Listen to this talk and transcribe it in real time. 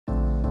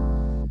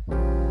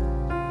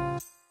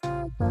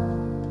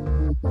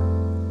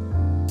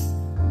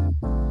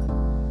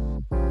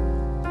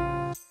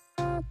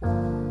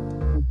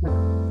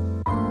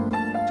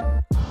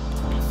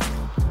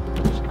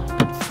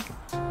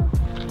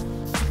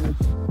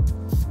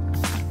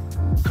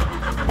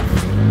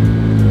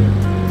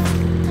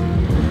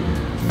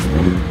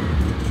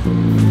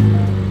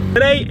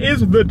today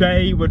is the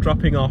day we're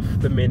dropping off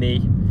the Mini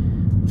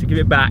to give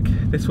it back.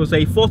 This was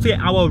a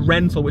 48-hour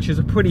rental, which is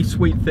a pretty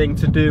sweet thing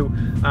to do.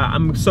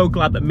 I'm so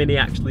glad that Mini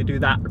actually do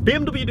that.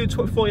 BMW do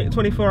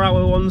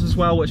 24-hour ones as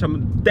well, which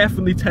I'm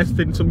definitely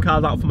testing some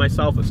cars out for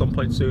myself at some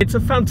point soon. It's a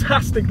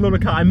fantastic little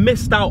car. I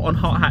missed out on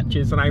hot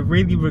hatches, and I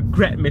really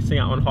regret missing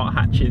out on hot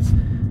hatches.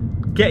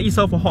 Get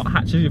yourself a hot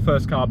hatch as your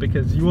first car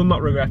because you will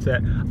not regret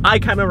it. I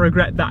kind of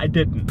regret that I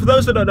didn't. For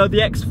those that don't know, the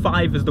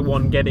X5 is the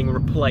one getting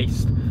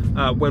replaced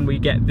when we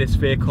get this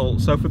vehicle.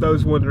 So for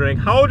those wondering,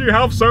 how do you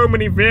have so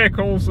many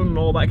vehicles and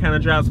all that kind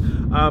of jazz?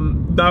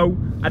 No,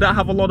 I don't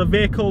have a lot of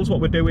vehicles.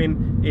 What we're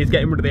doing is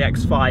getting rid of the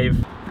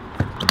X5.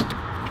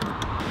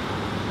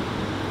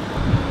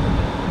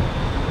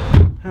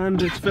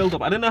 And it's filled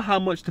up. I don't know how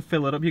much to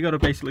fill it up. You got to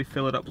basically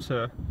fill it up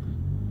to...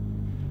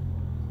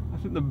 I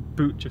think the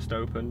boot just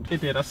opened.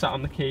 It did, I sat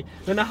on the key.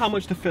 I don't know how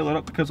much to fill it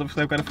up because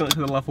obviously I've got to fill it to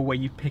the level where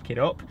you pick it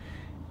up.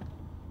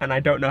 And I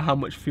don't know how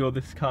much fuel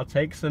this car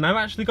takes. And I've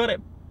actually got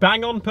it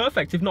bang on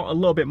perfect, if not a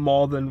little bit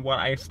more than what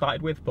I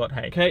started with, but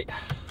hey. Okay,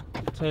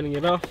 turning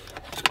it off.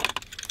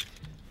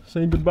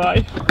 Saying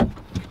goodbye.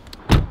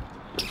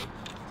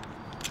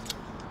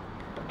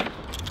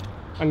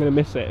 I'm gonna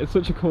miss it. It's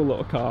such a cool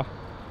little car.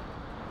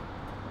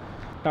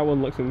 That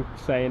one looks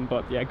insane,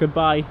 but yeah,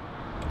 goodbye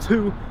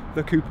to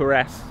the Cooper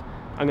S.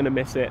 I'm gonna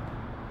miss it.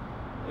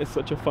 It's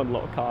such a fun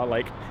little car.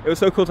 Like, it was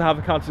so cool to have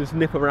a car to just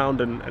nip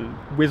around and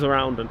whiz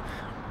around and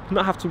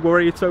not have to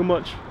worry so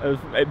much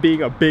of it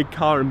being a big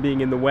car and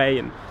being in the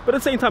way. But at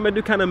the same time, I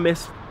do kind of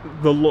miss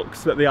the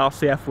looks that the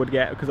RCF would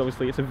get because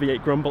obviously it's a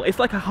V8 Grumble. It's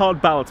like a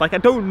hard balance. Like, I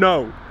don't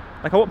know.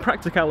 Like, I want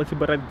practicality,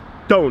 but I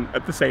don't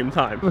at the same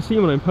time. I've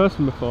seen one in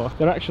person before.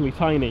 They're actually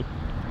tiny.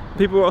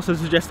 People were also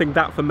suggesting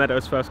that for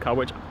Meadow's first car,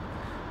 which,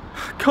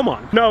 come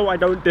on. No, I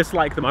don't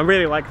dislike them. I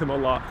really like them a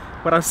lot.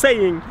 What I'm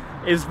saying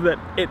is that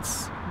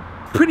it's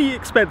pretty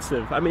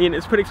expensive. I mean,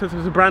 it's pretty expensive.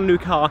 It's a brand new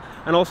car,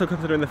 and also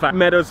considering the fact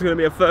Meadows is going to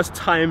be a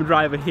first-time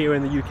driver here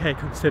in the UK,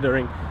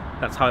 considering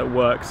that's how it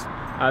works.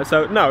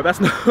 So no, that's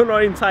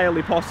not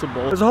entirely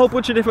possible. There's a whole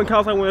bunch of different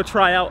cars I want to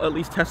try out, at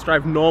least test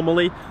drive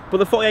normally, but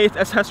the 48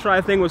 test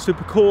drive thing was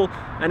super cool,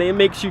 and it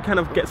makes you kind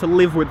of get to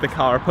live with the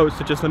car opposed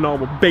to just a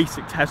normal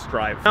basic test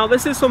drive. Now,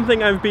 this is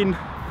something I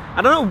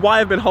don't know why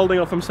I've been holding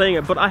off from saying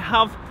it, but I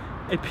have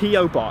a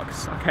PO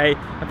box, okay?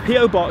 A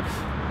PO box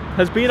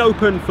has been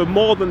open for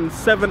more than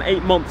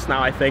 7-8 months now,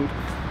 I think,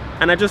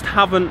 and I just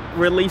haven't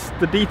released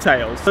the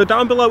details. So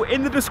down below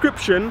in the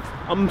description,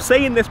 I'm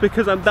saying this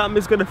because that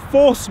is going to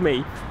force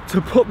me to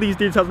put these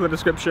details in the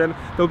description.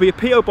 There'll be a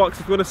PO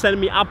box. If you want to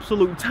send me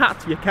absolute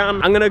tat, you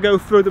can. I'm going to go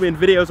through them in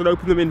videos and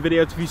open them in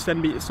videos if you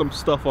send me some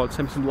stuff or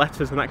send me some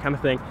letters and that kind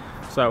of thing.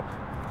 So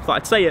I thought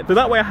I'd say it, but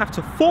that way I have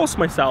to force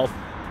myself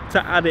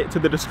to add it to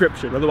the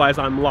description, otherwise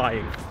I'm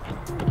lying.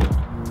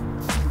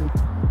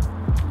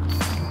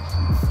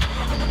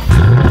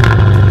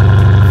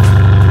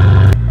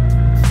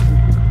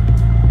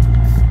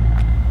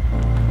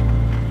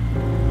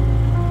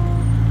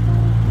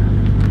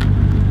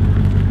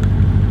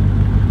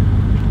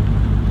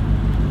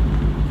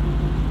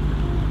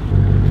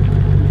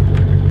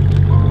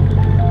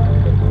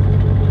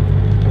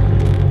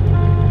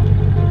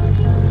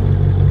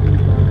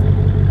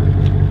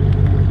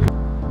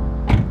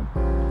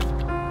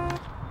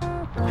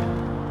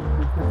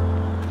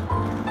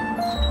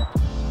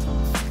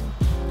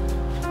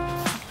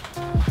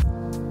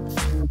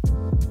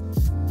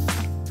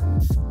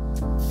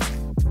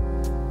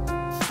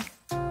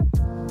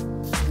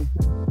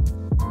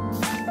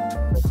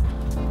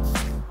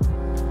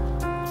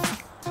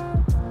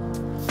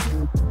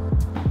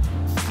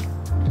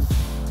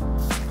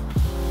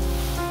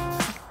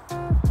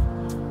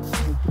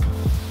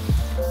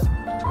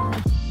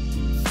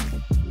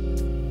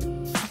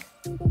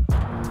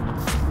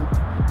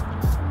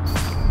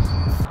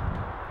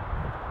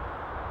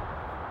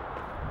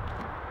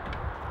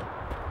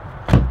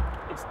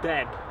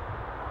 Dead.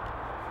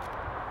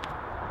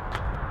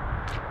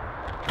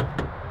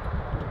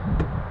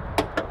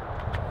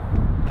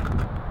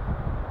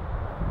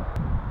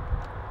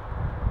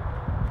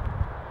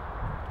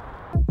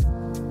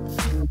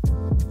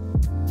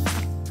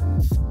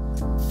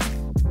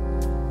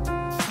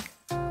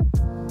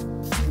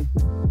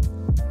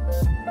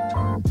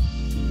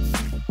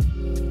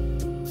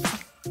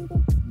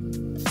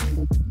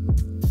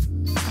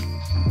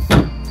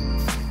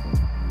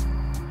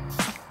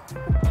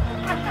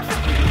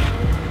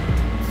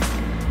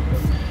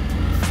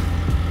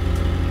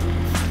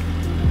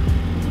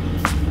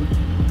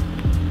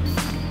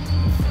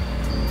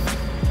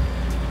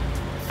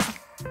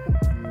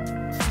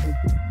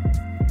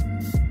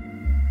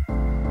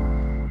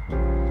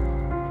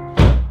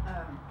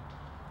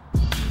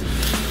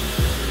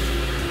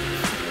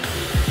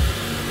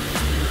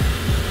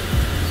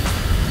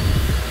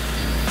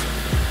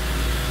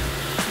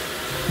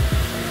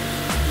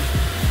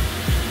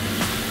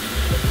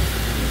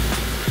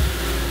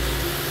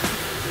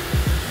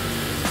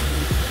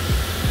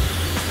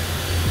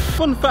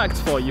 Fun fact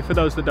for you, for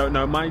those that don't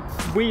know, my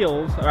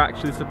wheels are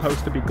actually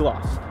supposed to be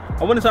gloss.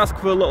 I wanted to ask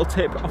for a little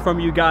tip from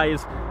you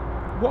guys.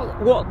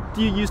 what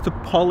do you use to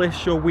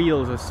polish your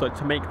wheels as such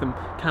to make them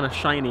kind of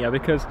shinier?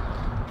 Because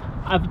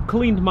I've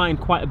cleaned mine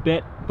quite a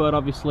bit, but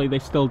obviously they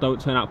still don't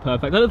turn out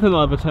perfect. I don't think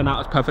they'll ever turn out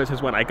as perfect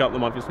as when I got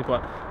them, obviously,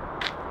 but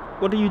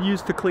what do you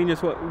use to clean your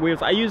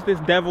wheels? I use this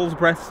Devil's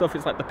Breath stuff.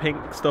 It's like the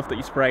pink stuff that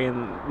you spray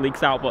and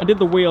leaks out, but I did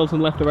the wheels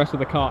and left the rest of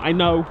the car. I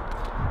know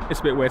it's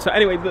a bit weird. So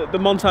anyway, the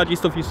montage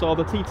stuff you saw,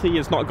 the TT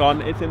is not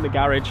gone. It's in the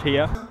garage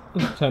here.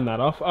 Turn that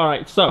off. All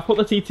right, so I put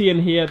the TT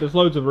in here. There's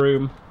loads of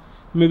room.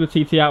 Move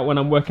the TT out when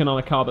I'm working on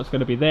a car that's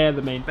going to be there,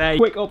 the main bay.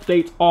 Quick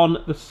update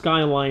on the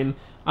Skyline.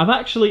 I've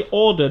actually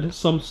ordered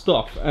some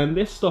stuff, and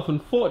this stuff,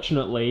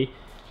 unfortunately,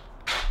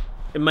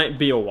 it might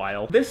be a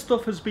while. This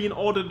stuff has been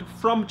ordered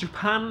from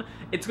Japan.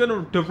 It's going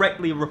to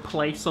directly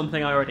replace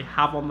something I already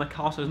have on the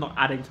car, so it's not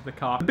adding to the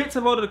car. The bits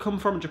I've ordered come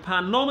from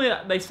Japan. Normally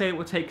they say it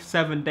would take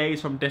 7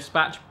 days from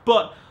dispatch,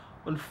 but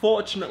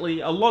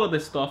unfortunately a lot of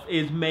this stuff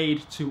is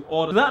made to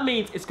order. That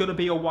means it's going to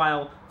be a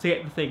while to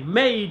get the thing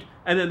made,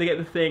 and then to get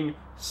the thing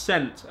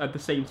sent at the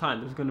same time.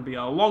 There's going to be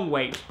a long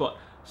wait, but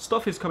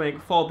stuff is coming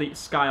for the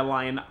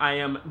Skyline. I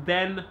am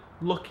then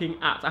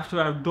looking at, after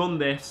I've done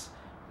this,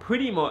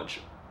 pretty much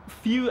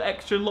few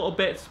extra little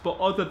bits, but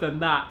other than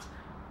that,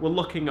 we're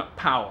looking at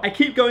power. I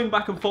keep going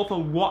back and forth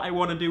on what I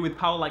want to do with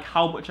power, like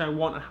how much I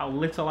want and how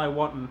little I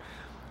want, and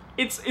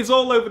it's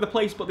all over the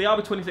place, but the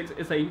RB26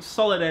 is a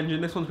solid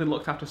engine. This one's been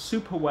looked after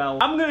super well.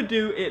 I'm going to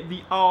do it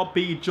the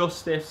RB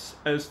justice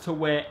as to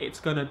where it's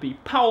going to be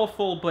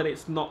powerful, but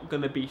it's not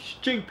going to be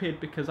stupid,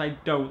 because I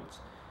don't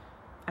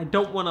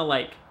want to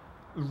like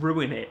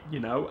ruin it, you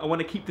know? I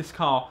want to keep this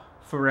car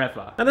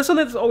forever. And there's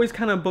something that's always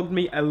kind of bugged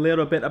me a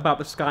little bit about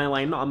the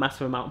Skyline, not a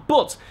massive amount,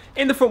 but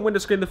in the front window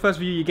screen, the first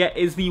view you get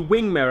is the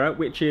wing mirror,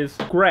 which is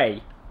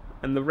grey,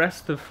 and the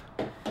rest of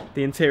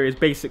the interior is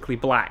basically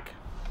black.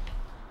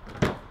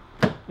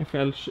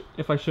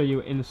 If I show you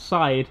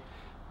inside,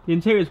 the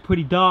interior is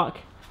pretty dark.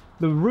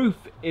 The roof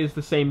is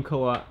the same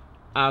colour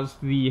as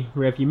the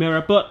rear view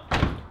mirror, but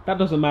that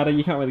doesn't matter,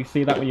 you can't really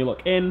see that when you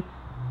look in.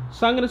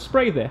 So I'm going to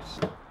spray this.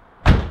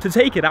 To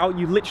take it out,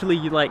 you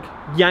like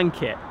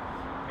yank it.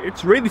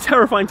 It's really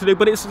terrifying to do,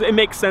 but it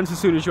makes sense as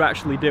soon as you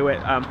actually do it.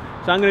 So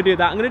I'm going to do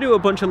that. I'm going to do a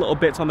bunch of little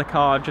bits on the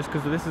car, just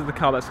because this is the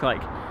car that's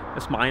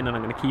mine, and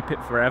I'm going to keep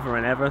it forever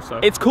and ever. So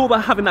it's cool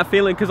that having that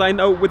feeling, because I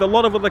know with a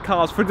lot of other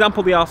cars, for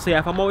example the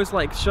RCF, I'm always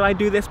like, should I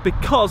do this?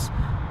 Because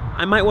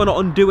I might want to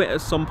undo it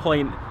at some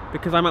point,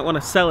 because I might want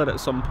to sell it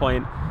at some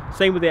point.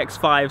 Same with the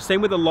X5,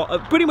 same with a lot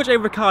of, pretty much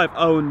every car I've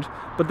owned,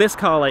 but this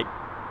car, like,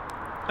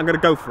 I'm going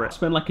to go for it.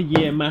 Spend like a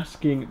year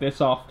masking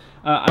this off.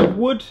 I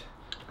would,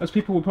 as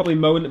people will probably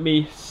moan at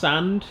me,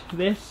 sand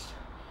this,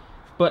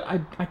 but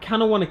I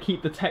kind of want to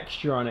keep the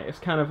texture on it. It's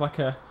kind of like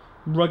a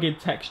rugged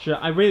texture.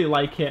 I really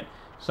like it,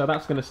 so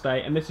that's going to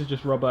stay. And this is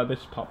just rubber,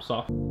 this pops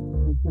off.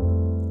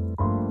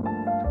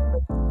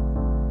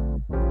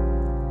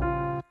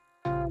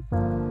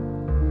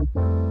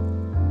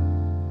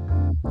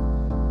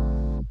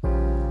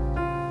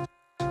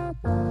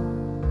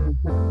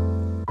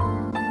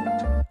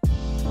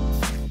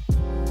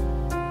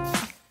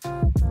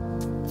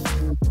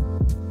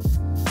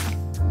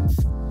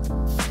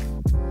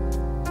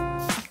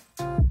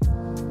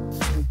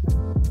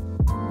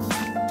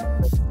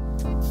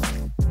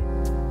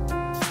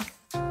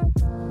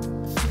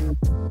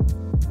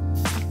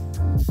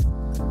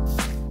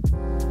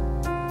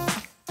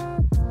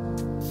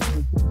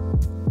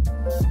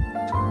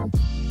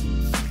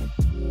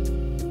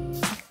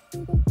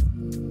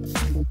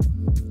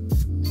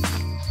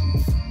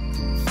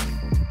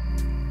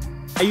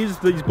 I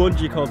used these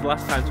bungee cords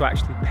last time to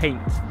actually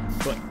paint,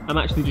 but I'm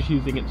actually just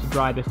using it to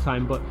dry this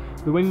time. But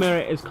the wing mirror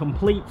is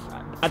complete.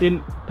 I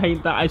didn't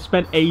paint that. I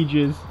spent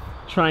ages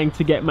trying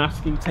to get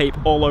masking tape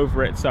all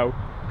over it, so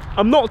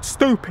I'm not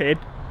stupid.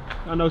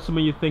 I know some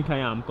of you think I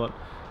am, but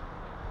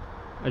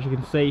as you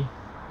can see,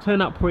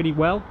 turned out pretty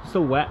well.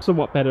 Still wet.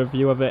 Somewhat better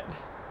view of it.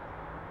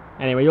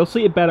 Anyway, you'll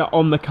see it better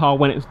on the car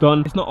when it's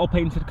done. It's not all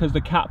painted because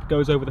the cap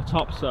goes over the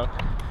top, so.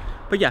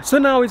 But yeah, so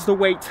now is the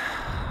wait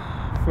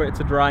for it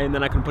to dry, and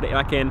then I can put it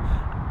back in.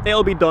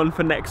 It'll be done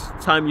for next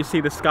time you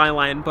see the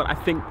Skyline, but I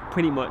think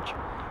pretty much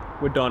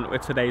we're done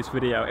with today's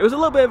video. It was a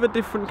little bit of a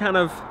different kind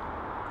of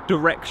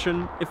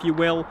direction, if you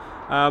will.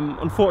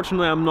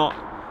 Unfortunately, I'm not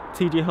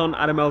TG Hunt,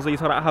 Adam LZ,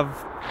 so I don't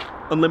have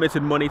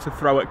unlimited money to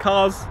throw at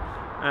cars,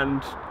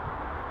 and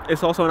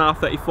it's also an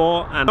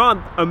R34, and there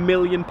aren't a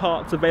million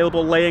parts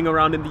available laying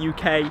around in the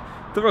UK.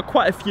 There are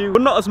quite a few,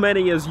 but not as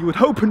many as you would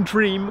hope and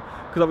dream,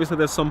 because obviously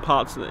there's some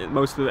parts,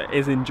 most of it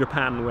is in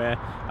Japan, where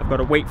I've got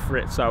to wait for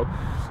it. So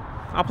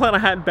I'll plan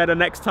ahead better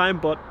next time,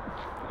 but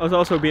there's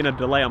also been a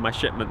delay on my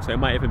shipment, so it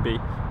might even be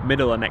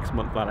middle of next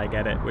month that I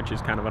get it, which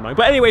is kind of annoying.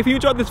 But anyway, if you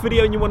enjoyed this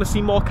video and you want to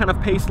see more kind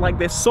of pace like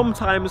this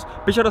sometimes,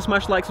 be sure to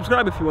smash like,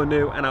 subscribe if you are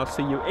new, and I'll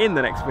see you in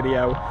the next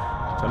video.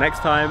 Till next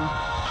time.